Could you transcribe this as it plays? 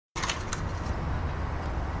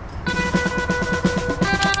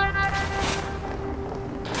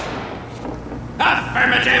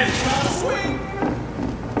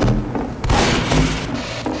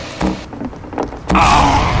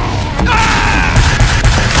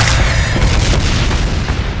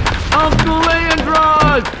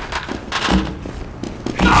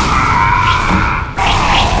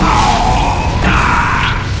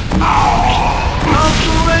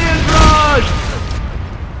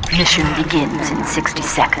Mission begins in 60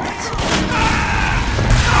 seconds.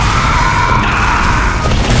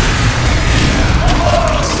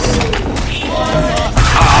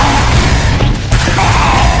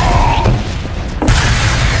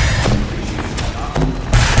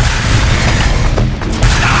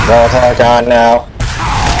 Wall on now.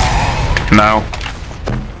 No.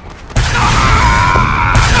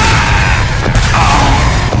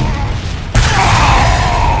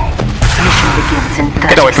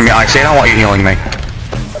 Get away from me, Alexei. I don't want you healing me.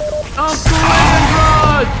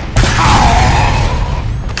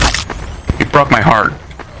 You broke my heart.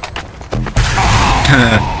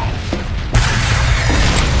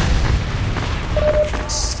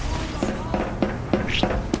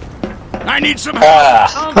 I need some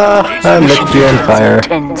help. I lit you on fire.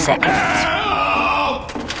 10 seconds.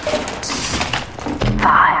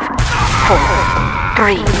 5, 4,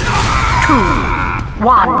 3, 2,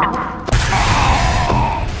 1.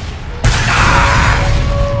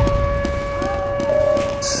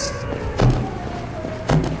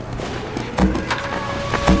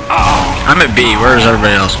 I'm at B. Where's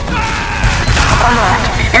everybody else?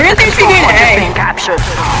 Everyone thinks we did A.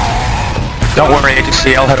 Don't worry,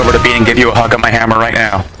 HC. I'll head over to B and give you a hug on my hammer right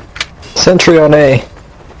now. Sentry on A.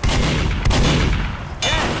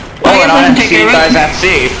 Well, then I'm C, you guys at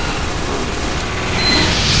C.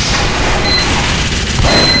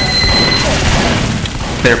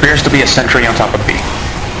 There appears to be a sentry on top of B.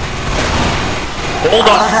 Hold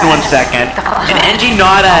on 1 second. An NG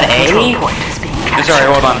not at A? Sorry,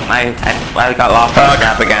 hold on. I got lost on the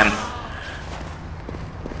map again.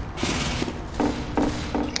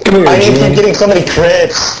 Come here, I Gene. keep getting so many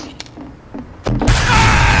crits.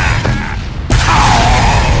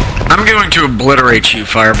 I'm going to obliterate you,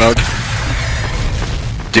 Firebug.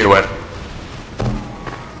 Do it.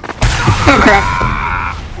 Oh crap.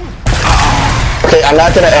 Okay, I'm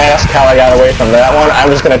not gonna ask how I got away from that one. I'm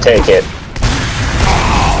just gonna take it.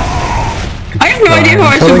 I have no idea how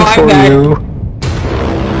I Coming survived for that. you.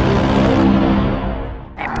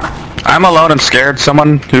 I'm alone and scared.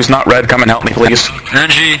 Someone who's not red, come and help me, please.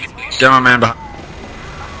 NG, demo man behind.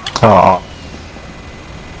 Aw.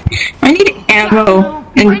 I need ammo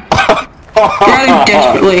and rather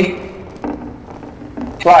desperately.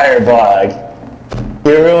 Firebug.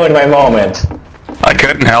 You ruined my moment. I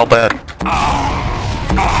couldn't help it.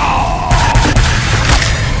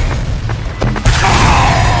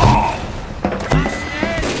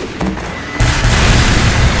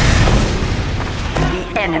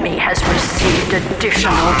 The enemy has received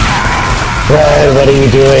additional. Red, what are you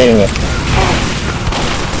doing?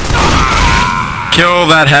 Kill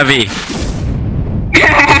that heavy.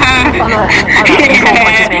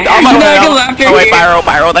 Oh wait, Pyro,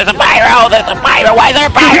 there's a Pyro, why is there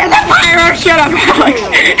a Pyro? There's a Pyro, shut up, Alex.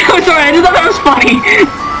 I'm sorry, I just thought that was funny.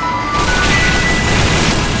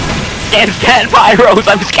 It's 10 Pyros,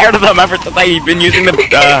 I'm scared of them ever since I've been using the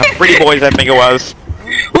Pretty Boys, I think it was.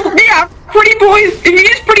 Well, yeah, Pretty Boys, if you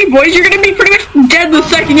use Pretty Boys, you're gonna be pretty much dead the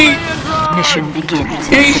second you... Mission begins.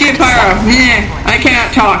 Yeah, you see a Pyro. I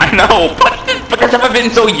cannot talk. I know, but because I've been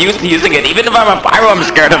so used to using it, even if I'm a Pyro, I'm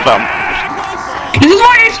scared of them. This is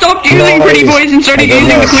why I stopped using Pretty Boys and started using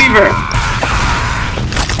the Cleaver.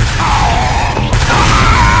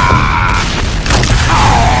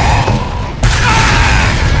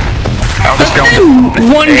 I'll just go.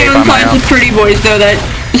 One downside to Pretty Boys, though, that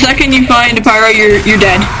the second you find a Pyro, you're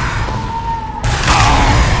dead.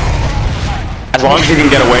 As long as you can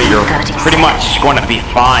get away, you're pretty much going to be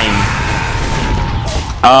fine.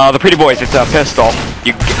 The Pretty Boys, it's a pistol.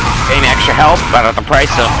 You gain extra health, but at the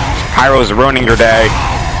price of Pyro's ruining your day.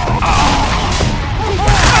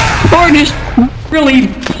 Or just really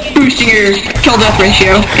boosting your kill-death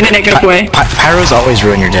ratio in a negative way. Pyros always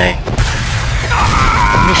ruin your day.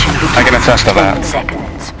 Mission begins. I can attest to that. 10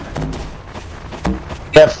 seconds.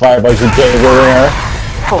 That Firebug, you gave your air.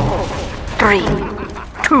 4, 3,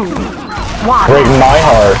 2, 1. Break my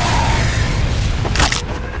heart.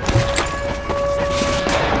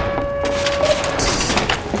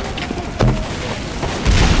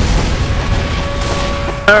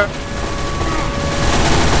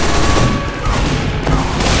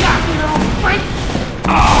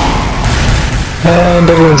 And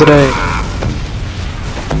everyone's at A.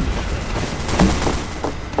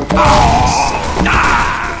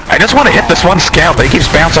 I just want to hit this one scout, but he keeps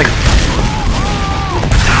bouncing.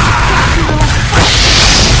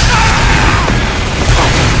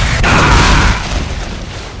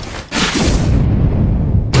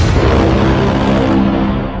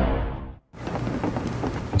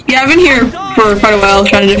 Yeah, I've been here for quite a while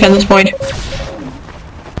trying to defend this point.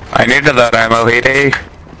 I needed that ammo, hey.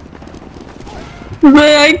 But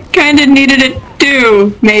I kinda needed it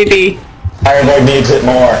too, maybe. Fireboy needs it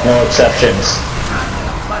more, no exceptions.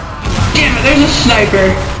 Damn it, there's a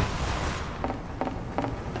sniper.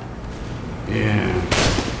 Yeah.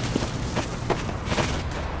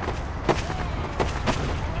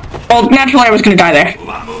 Well, naturally I was gonna die there.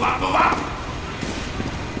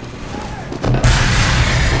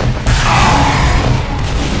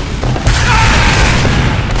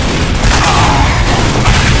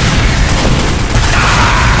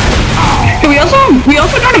 We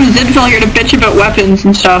also got him Zid failure to bitch about weapons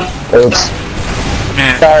and stuff. Oops.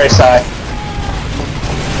 Sorry, Sai.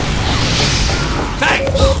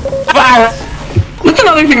 That's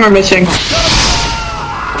another thing we're missing.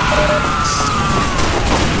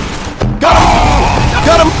 Got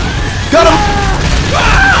him! Got him!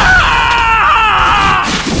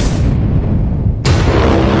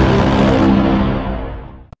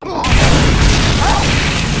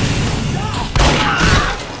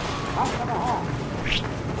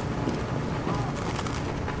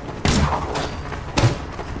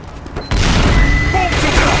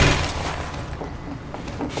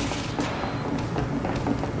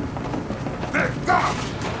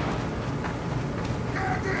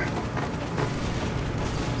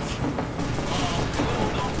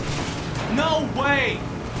 No way!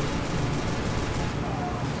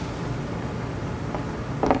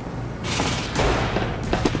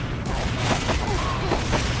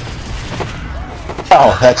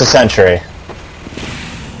 Oh, that's a sentry.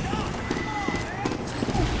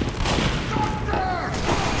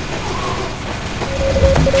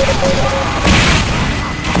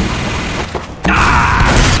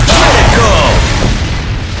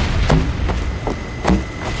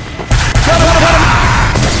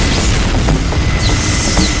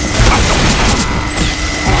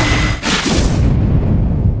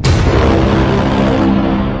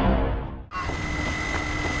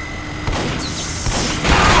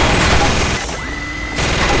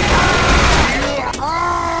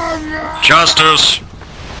 Justice!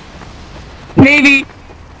 Maybe.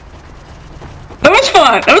 That was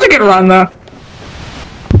fun. That was a good run, though.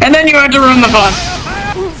 And then you had to ruin the fun.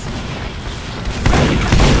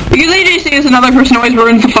 Because AJC is another person who always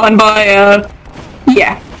ruins the fun by,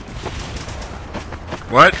 yeah.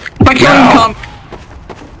 What? By killing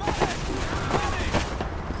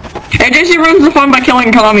AJC ruins the fun by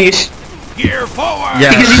killing commies. Gear forward!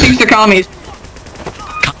 Yes. Because he thinks they're commies.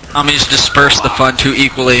 Commies disperse the fun too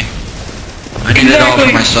equally. I need it all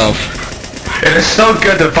for myself. It is so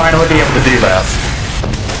good to finally be able to do that.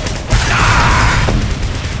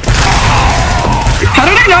 How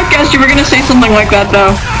did I not guess you were gonna say something like that,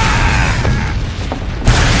 though?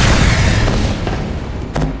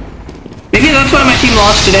 Maybe that's why my team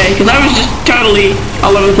lost today, because I was just totally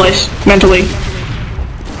all over the place, mentally.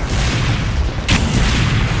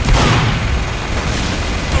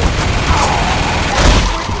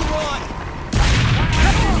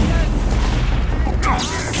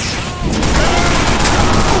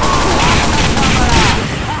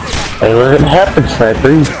 Hey, let it happen,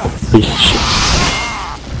 sniper. Piece of shit.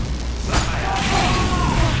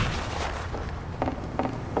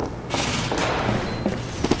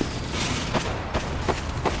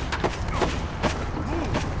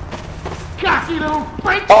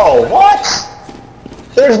 Oh, what?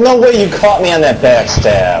 There's no way you caught me on that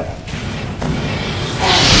backstab.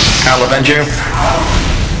 I'll avenge you.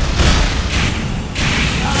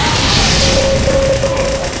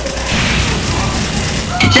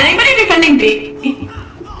 Is anybody defending B?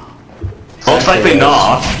 Most likely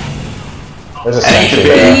not. There's a sentry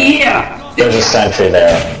there. Yeah. There's a sentry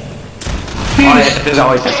there. Oh, yeah, there's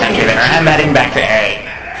always a sentry there. I'm heading back to A.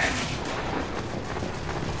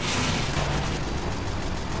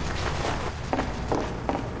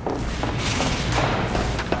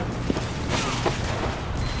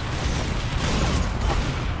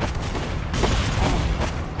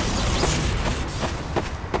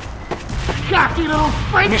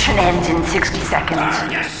 Mission ends in 60 seconds.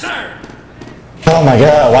 Yes, sir! Oh my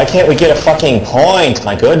god, why can't we get a fucking point?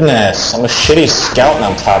 My goodness, I'm a shitty scouting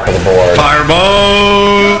on top of the board.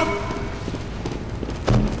 Fireball!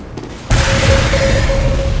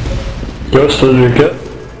 Ghost, what did you get?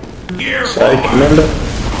 Gear Sorry, forward! Commander.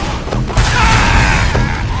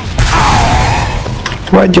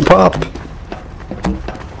 Why'd you pop?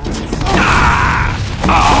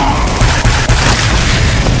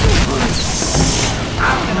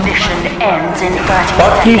 ends in 30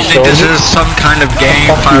 Fuck you, I think this soldier. is some kind of game,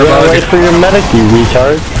 Fuck you, Firebug. wait for your medic, you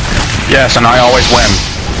retard. Yes, and I always win.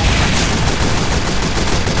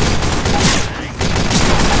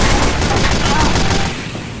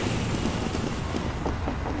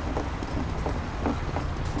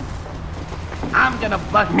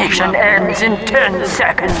 Mission ends in 10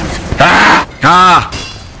 seconds. Ah!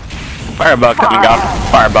 Firebug coming up.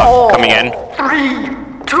 Firebug coming in.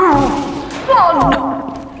 3, 2,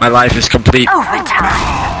 1. My life is complete. Overtime.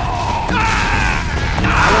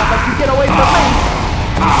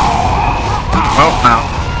 Oh, no.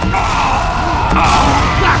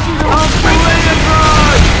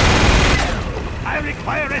 I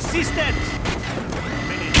require assistance.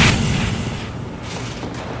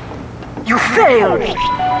 You failed.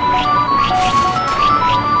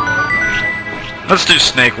 Let's do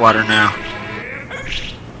snake water now.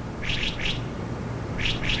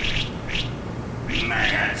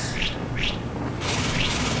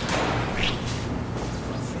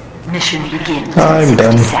 Mission begins I'm in 60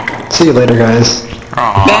 done. seconds. See you later, guys.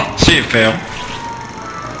 Aww. See you, fail.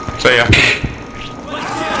 See ya.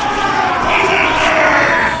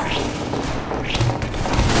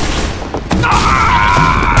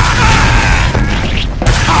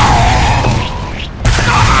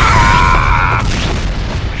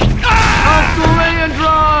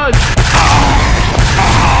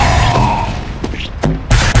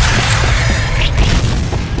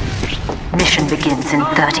 Mission begins in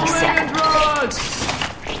 30 seconds.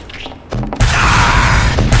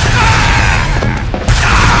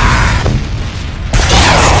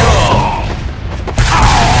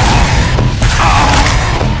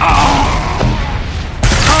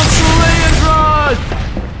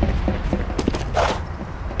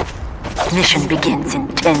 Mission begins in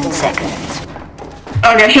 10 seconds.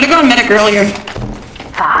 Okay, I should have gone medic earlier. 5,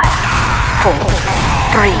 4,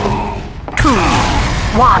 3, 2,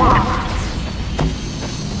 1.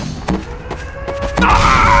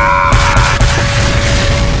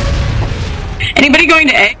 Anybody going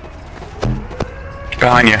to A?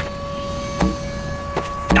 Behind you.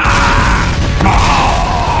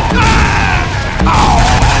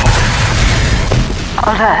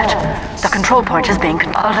 Alert. The control point is being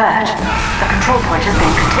alert. The control point is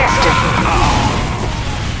being contested.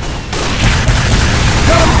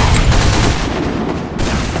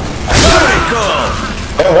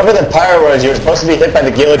 Hey, whoever the pyro was, you were supposed to be hit by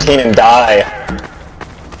the guillotine and die.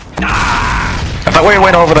 I thought we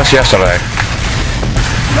went over this yesterday.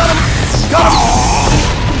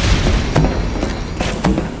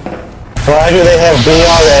 Why do they have B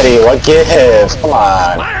already? What gives? Come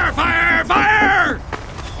on. Fire! Fire! Fire!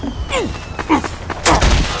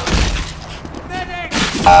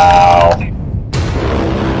 Ow.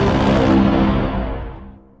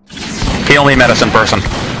 Heal me, medicine person.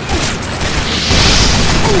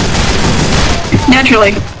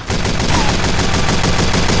 Naturally.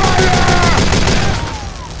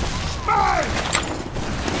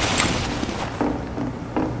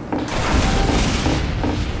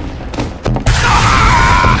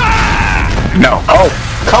 No. Oh,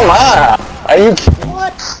 come on! Are you kidding?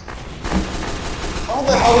 What? How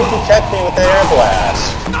the hell did you catch me with the air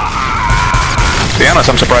blast? To be honest,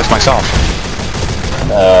 I'm surprised myself.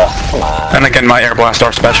 Come on. And again, my air blasts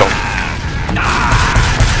are special.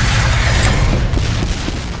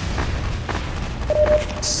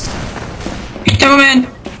 Come in.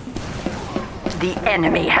 The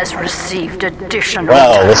enemy has received additional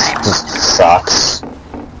Well, this time. just sucks.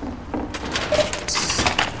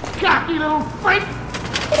 Cocky little freak!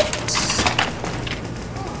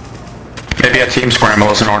 Maybe a team scramble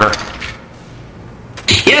is in order.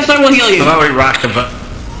 Yes, I will heal you. How about we rock the button?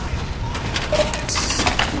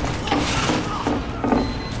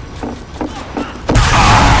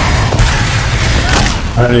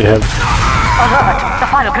 I need him. Alert. The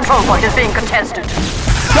final control point is being contested.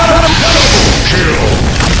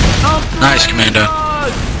 Nice, Commando.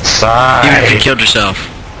 Sigh. Even if you killed yourself.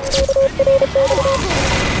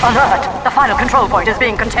 Alert. The final control point is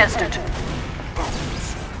being contested.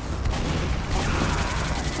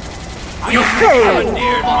 You failed.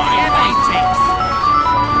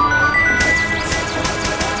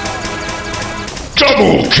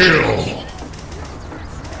 Double kill!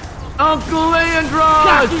 Uncle Leandros!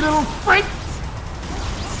 Cocky little freak!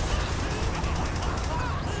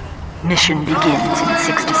 Mission begins in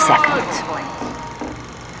 60 seconds.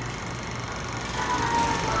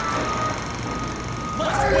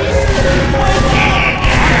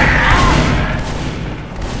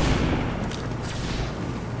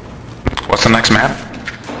 What's the next map?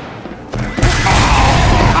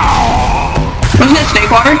 Wasn't it snake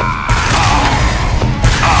water?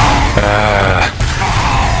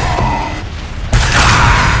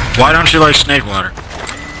 Why don't you like snake water?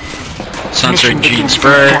 Censored Mission gene begins in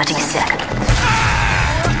spray. 30 seconds.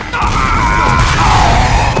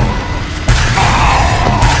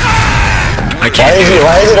 I can't do it.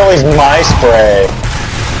 Why is it always my spray?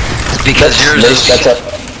 Because yours is... That's a...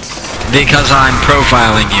 Because I'm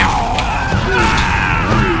profiling you.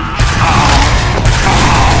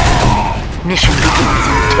 Mission begins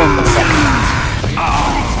in 10 seconds.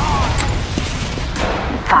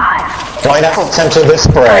 5. Why not censor this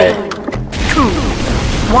spray? 2.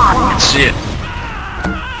 1. See it.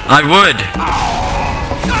 I would.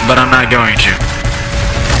 But I'm not going to.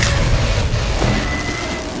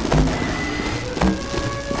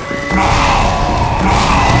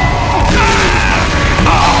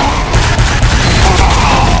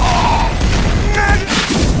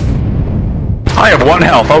 I have 1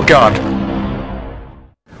 health, oh god.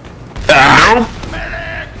 Nope.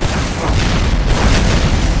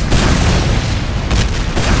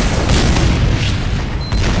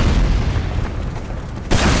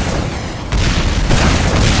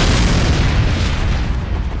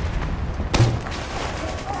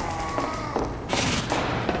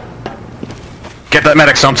 Get that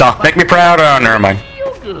medic sometime. Make me proud. Oh, never mind.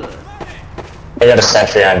 I got a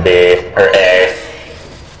sentry on B, or A.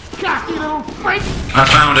 Cocky little freak! I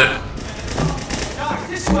found it.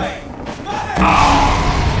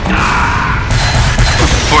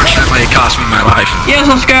 Fortunately, it cost me my life. Yes,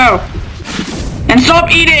 let's go. And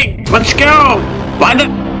stop eating. Let's go. Why the?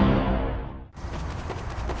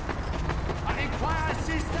 I require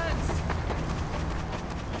assistance!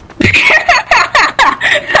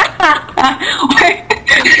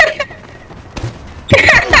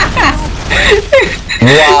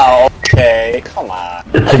 Wow, okay, come on.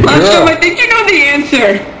 It's a Let's go. girl. I think you know the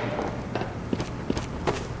answer.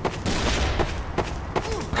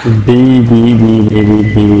 B, B, B, B, B,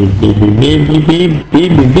 B, B, B, B, B,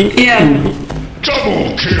 B, B. Yeah.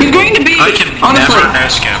 Double kill! He's going to be. I can Honestly. never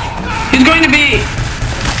no-scope. He's going to be.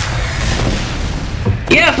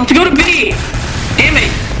 Yes, let's go to B. Damn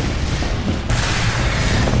it.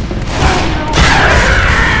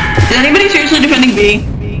 Is anybody seriously defending B?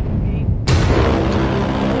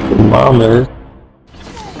 Mom is.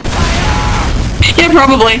 Yeah,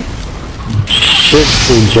 probably.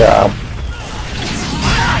 Shitty job.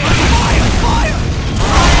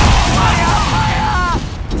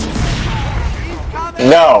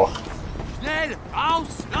 No.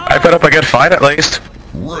 I put up a good fight at least.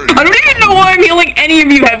 I don't even know why I'm healing any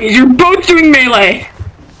of you heavies. You're both doing melee.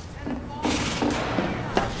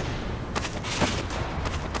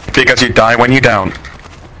 Because you die when you down.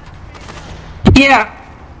 Yeah.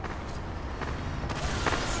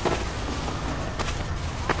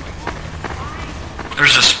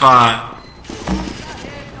 There's a spot.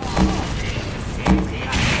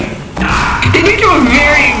 They do a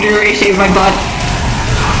very dirty save my butt.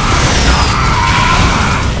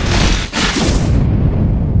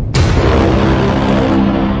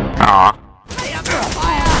 Aw.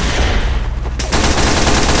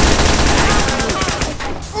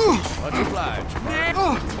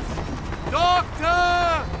 Doctor!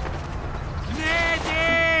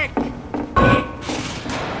 Medic!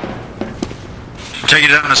 Take it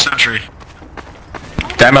down a sentry.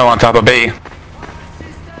 Demo on top of B.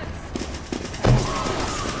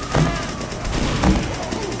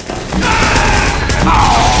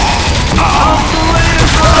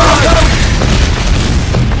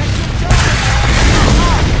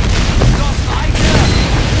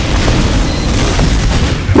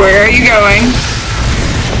 Where are you going?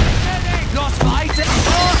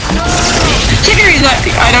 Take it easy.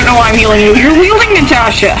 I don't know why I'm healing you. You're wielding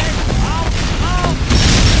Natasha.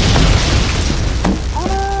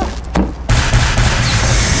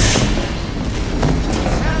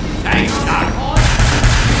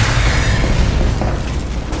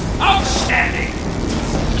 Outstanding!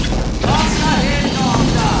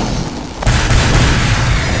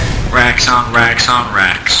 Racks on racks on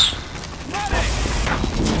racks.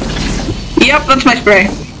 Yep, that's my spray.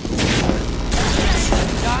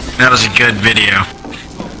 That was a good video.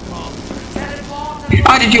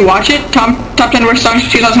 Oh, did you watch it? Top 10 Worst Songs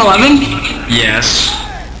 2011? Yes.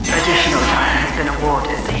 Additional time has been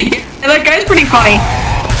awarded. Yeah, that guy's pretty funny.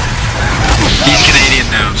 He's Canadian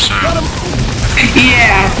now, so...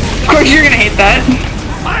 Yeah. Of course you're gonna hate that.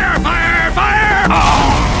 Fire! Fire! Fire!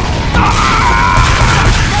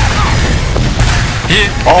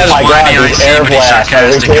 Oh my god, these air blasts are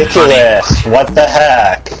ridiculous. What the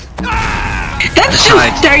heck? That's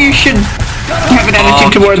just how you should have an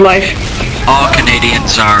attitude toward life. All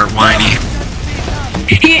Canadians are whiny.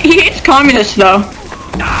 He hates communists, though.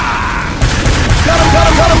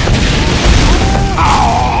 Got him!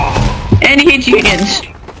 unions.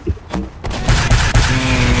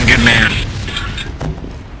 Good man.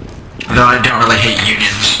 Though I don't really hate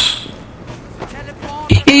unions.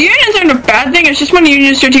 Unions aren't a bad thing, it's just when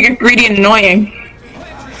unions start to get greedy and annoying.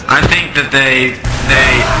 I think that they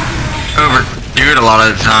overdo it a lot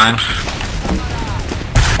of the time.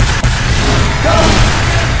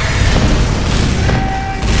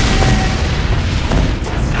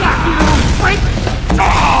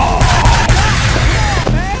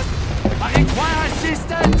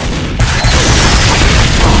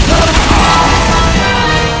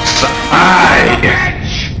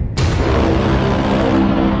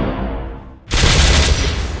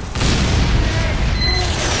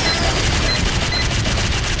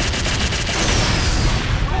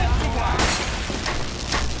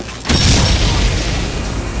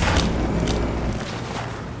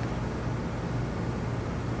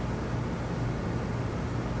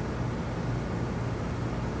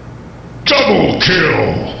 Double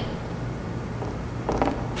kill!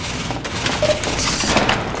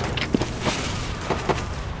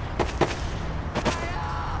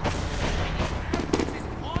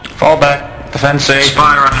 Fall back. Defend safe.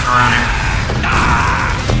 Spy running around here.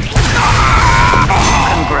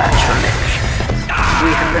 Congratulations. We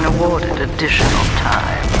have been awarded additional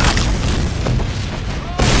time.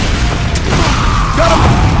 Got him!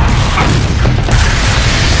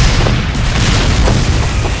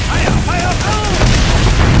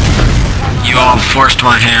 You all forced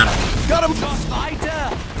my hand. Got him!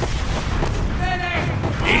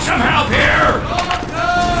 Need some help here!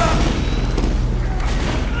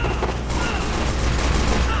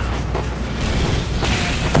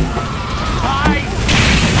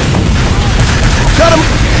 Got him!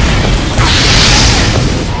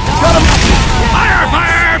 Got him! Fire!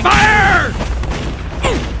 Fire! Fire!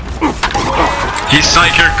 He's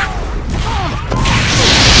psychic.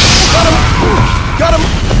 Got him! Got him!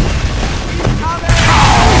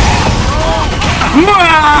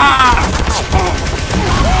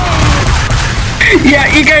 Yeah,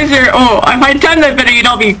 you guys are. Oh, if I'd done that better, you'd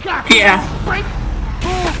all be. Yeah. What?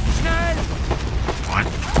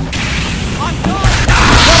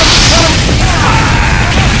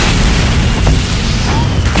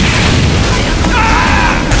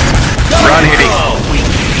 Run, Hitty.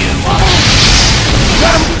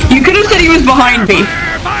 You could have said he was behind me.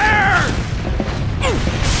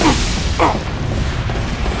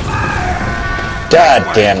 God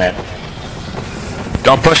damn it.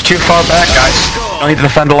 Don't push too far back, guys. Don't need to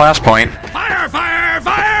defend the last point. Fire! Fire!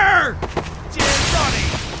 Fire!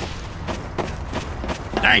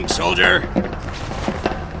 Thanks, soldier.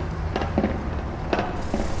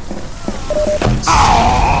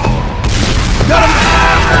 Got him!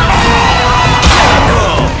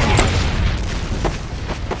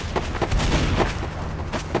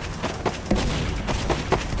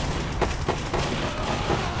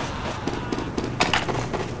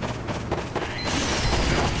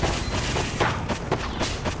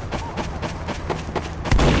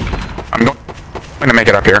 I'm going to make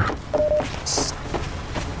it up here.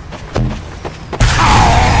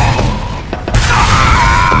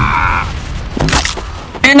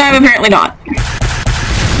 And I'm apparently not.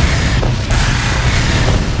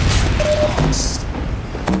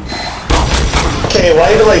 Okay, why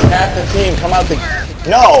did like half the team come out the...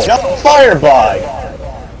 No! No! Firebug!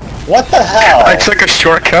 What the hell? I took a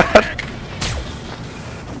shortcut.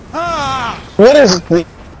 What is the...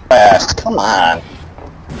 fast? Come on.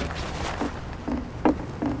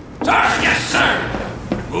 Sir! Yes,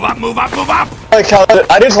 sir! Move up, move up, move up! I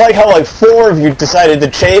just like how like 4 of you decided to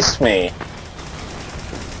chase me.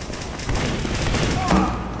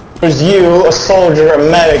 There's you, a soldier, a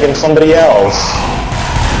medic, and somebody else.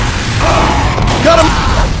 Got him!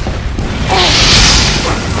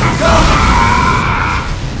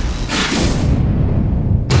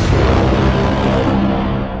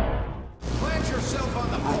 Plant yourself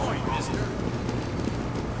on the point, mister.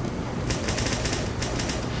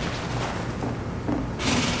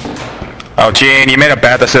 Oh, Gene, you made a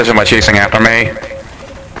bad decision by chasing after me.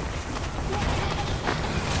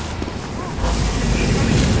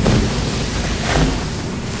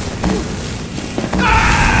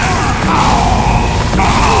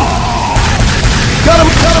 Got him!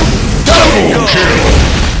 Got him! Got him! Double kill!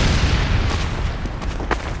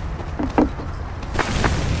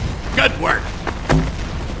 Good work.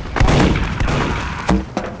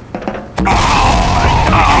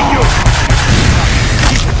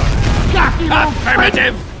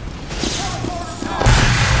 Affirmative.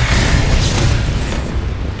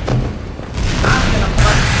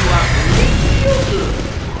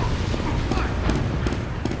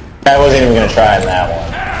 I wasn't even gonna try on that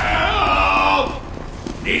one. Help!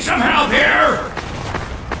 Need some help here?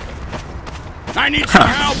 I need some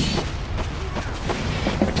help.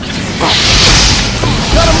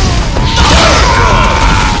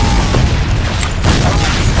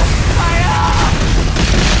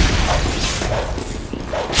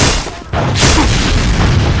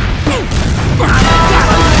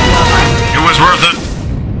 It was worth it.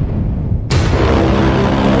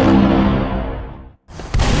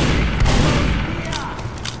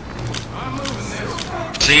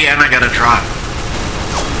 See, and I got a drop.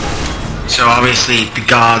 So obviously the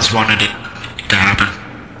gods wanted it to happen.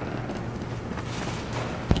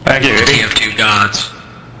 Thank you, The Eddie. TF2 gods.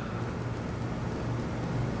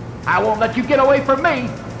 I won't let you get away from me.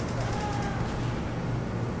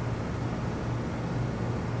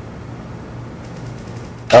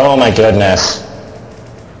 Oh my goodness.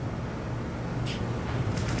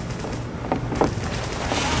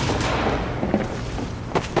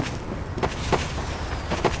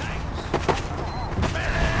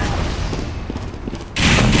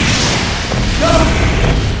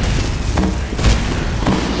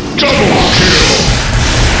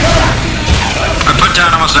 I put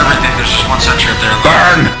down almost everything. There's just one sentry up there.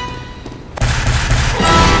 Burn!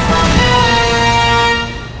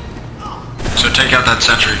 So take out that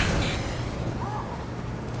sentry.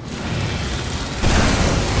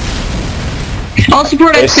 I'll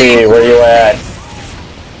support it. AC, where you at?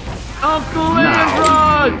 Uncle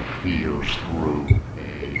Leon!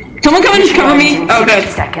 Someone come and just cover me. Oh, 60 good.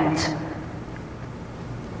 seconds.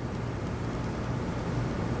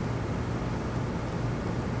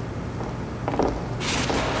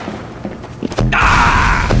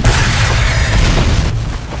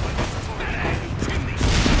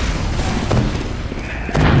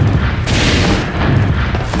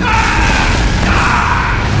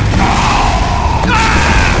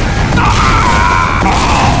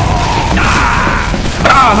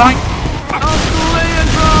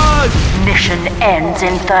 Mission ends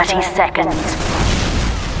in 30 seconds.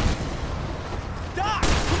 Doc,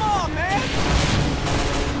 come on, man!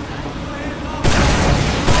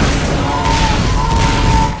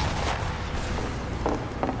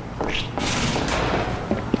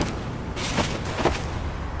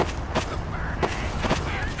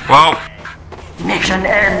 Well, Mission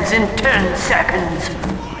ends in 10 seconds.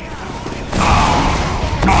 5,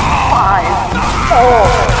 4,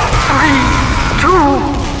 3, 2,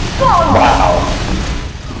 1. Wow.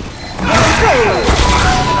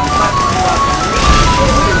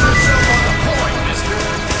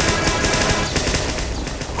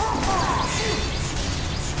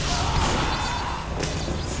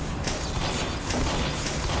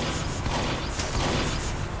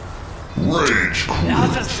 That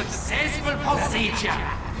was a successful procedure.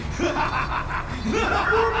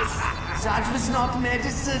 That was not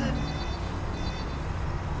medicine.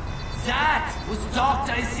 That was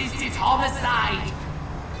doctor-assisted homicide.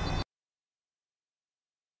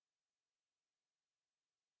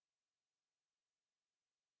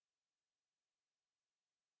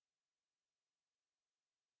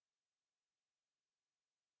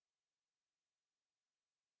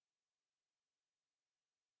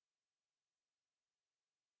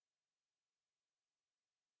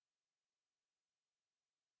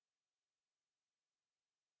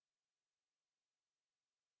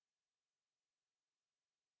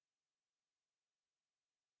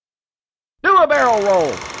 Do a barrel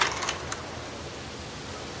roll!